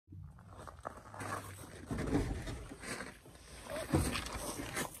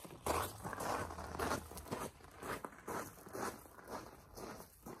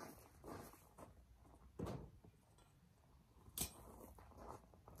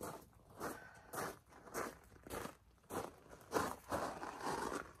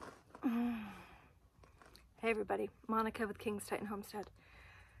everybody, Monica with King's Titan Homestead,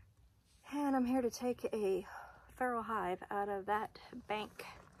 and I'm here to take a feral hive out of that bank,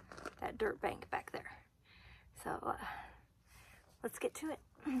 that dirt bank back there. So let's get to it.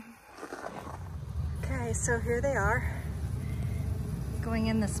 Okay, so here they are, going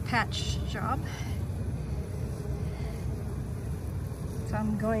in this patch job. So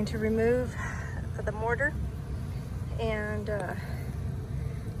I'm going to remove the mortar and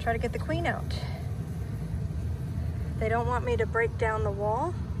try to get the queen out. They don't want me to break down the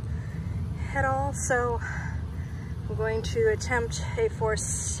wall at all, so I'm going to attempt a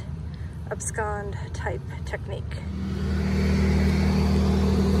force abscond type technique.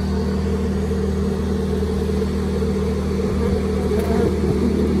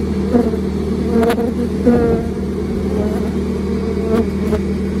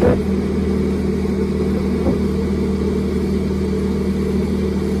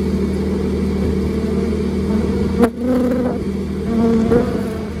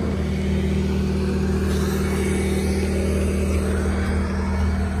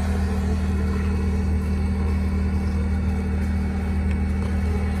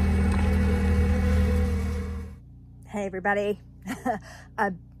 Hey everybody,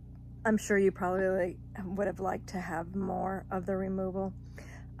 I'm sure you probably would have liked to have more of the removal.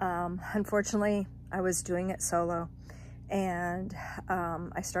 Unfortunately, I was doing it solo, and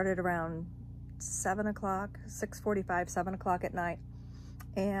I started around 7 o'clock, 6:45, 7 o'clock at night,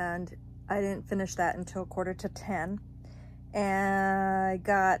 and I didn't finish that until 9:45.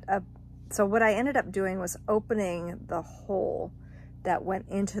 And so what I ended up doing was opening the hole that went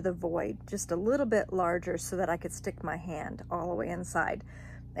into the void just a little bit larger so that I could stick my hand all the way inside.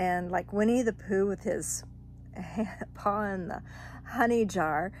 And like Winnie the Pooh with his paw in the honey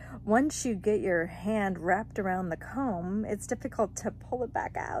jar, once you get your hand wrapped around the comb, it's difficult to pull it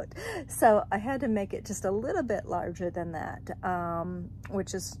back out. So I had to make it just a little bit larger than that,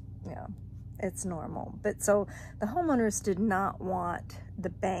 which is, you know, it's normal. But so the homeowners did not want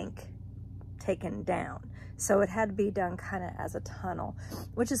the bank taken down. So it had to be done kind of as a tunnel,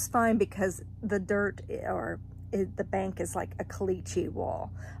 which is fine because the dirt the bank is like a caliche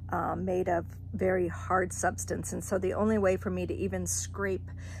wall made of very hard substance. And so the only way for me to even scrape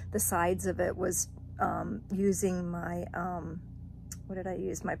the sides of it was using my, what did I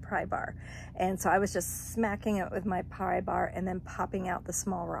use? My pry bar. And so I was just smacking it with my pry bar and then popping out the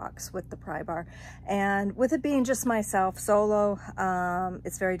small rocks with the pry bar. And with it being just myself solo,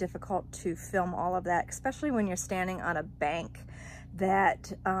 it's very difficult to film all of that, especially when you're standing on a bank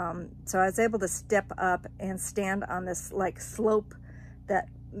that, so I was able to step up and stand on this like slope that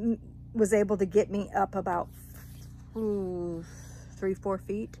was able to get me up about 3-4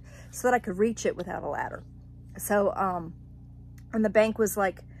 feet so that I could reach it without a ladder. So, and the bank was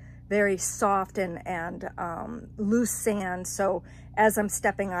like very soft and loose sand. So as I'm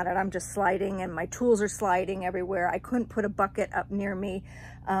stepping on it, I'm just sliding and my tools are sliding everywhere. I couldn't put a bucket up near me.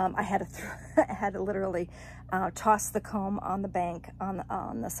 I had to literally toss the comb on the bank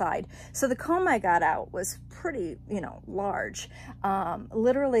on the side. So the comb I got out was pretty, you know, large.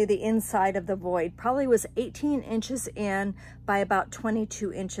 Literally the inside of the void probably was 18 inches in by about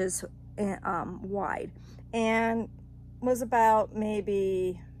 22 inches wide, and was about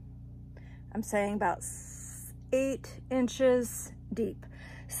maybe, I'm saying about 8 inches deep.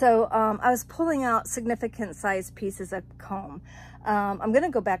 So I was pulling out significant sized pieces of comb. I'm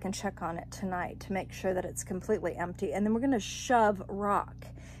gonna go back and check on it tonight to make sure that it's completely empty. And then we're gonna shove rock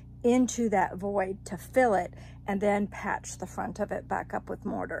into that void to fill it and then patch the front of it back up with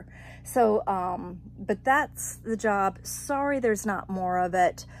mortar. So, but that's the job. Sorry there's not more of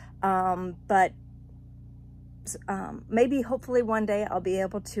it, but maybe hopefully one day I'll be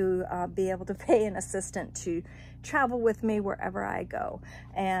able to pay an assistant to travel with me wherever I go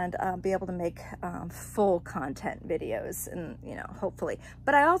and be able to make full content videos, and you know, hopefully.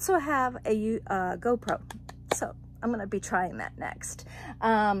 But I also have a GoPro, so I'm going to be trying that next.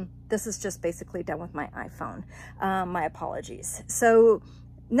 This is just basically done with my iPhone. My apologies. So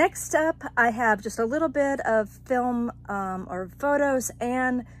next up, I have just a little bit of film or photos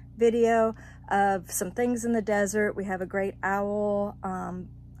and video of some things in the desert. We have a great owl,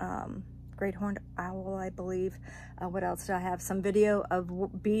 great horned owl, I believe. What else do I have? Some video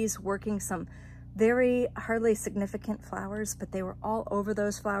of bees working some very hardly significant flowers, but they were all over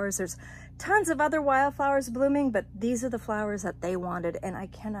those flowers. There's tons of other wildflowers blooming, but these are the flowers that they wanted, and I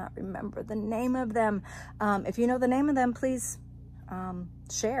cannot remember the name of them. If you know the name of them, please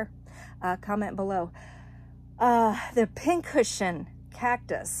share, comment below. The pincushion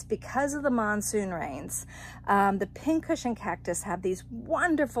cactus, because of the monsoon rains, the pincushion cactus have these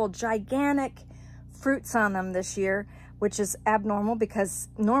wonderful, gigantic fruits on them this year, which is abnormal because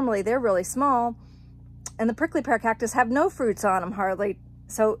normally they're really small, and the prickly pear cactus have no fruits on them hardly.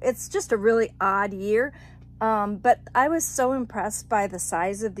 So it's just a really odd year. But I was so impressed by the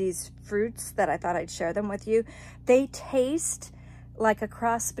size of these fruits that I thought I'd share them with you. They taste like a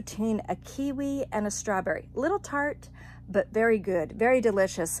cross between a kiwi and a strawberry. Little tart, but very good, very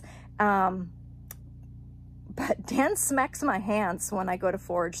delicious. But Dan smacks my hands when I go to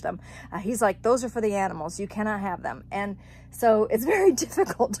forage them. He's like, those are for the animals. You cannot have them. And so it's very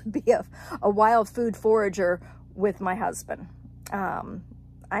difficult to be a wild food forager with my husband.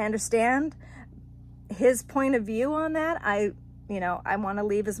 I understand his point of view on that. I want to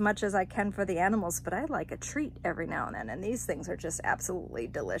leave as much as I can for the animals, but I like a treat every now and then, and these things are just absolutely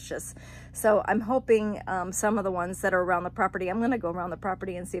delicious. So I'm hoping some of the ones that are around the property, I'm going to go around the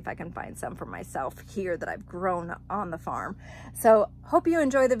property and see if I can find some for myself here that I've grown on the farm. So hope you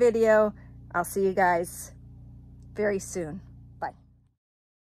enjoy the video. I'll see you guys very soon. Bye.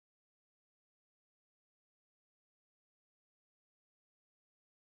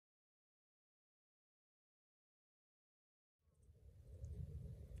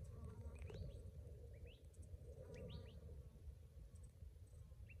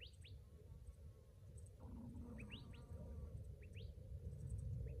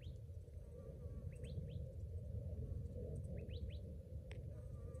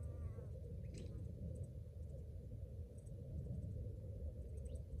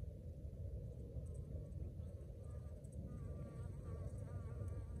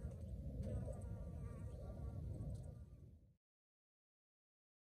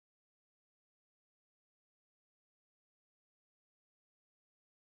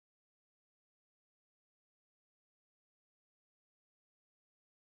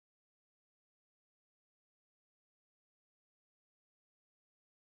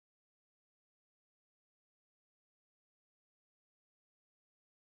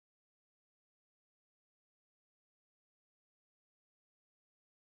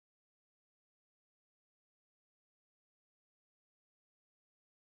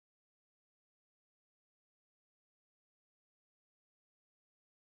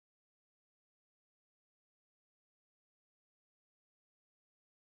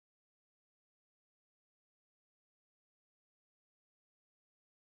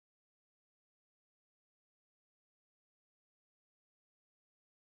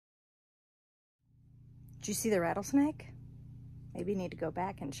 Did you see the rattlesnake? Maybe you need to go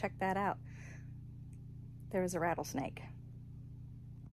back and check that out. There was a rattlesnake.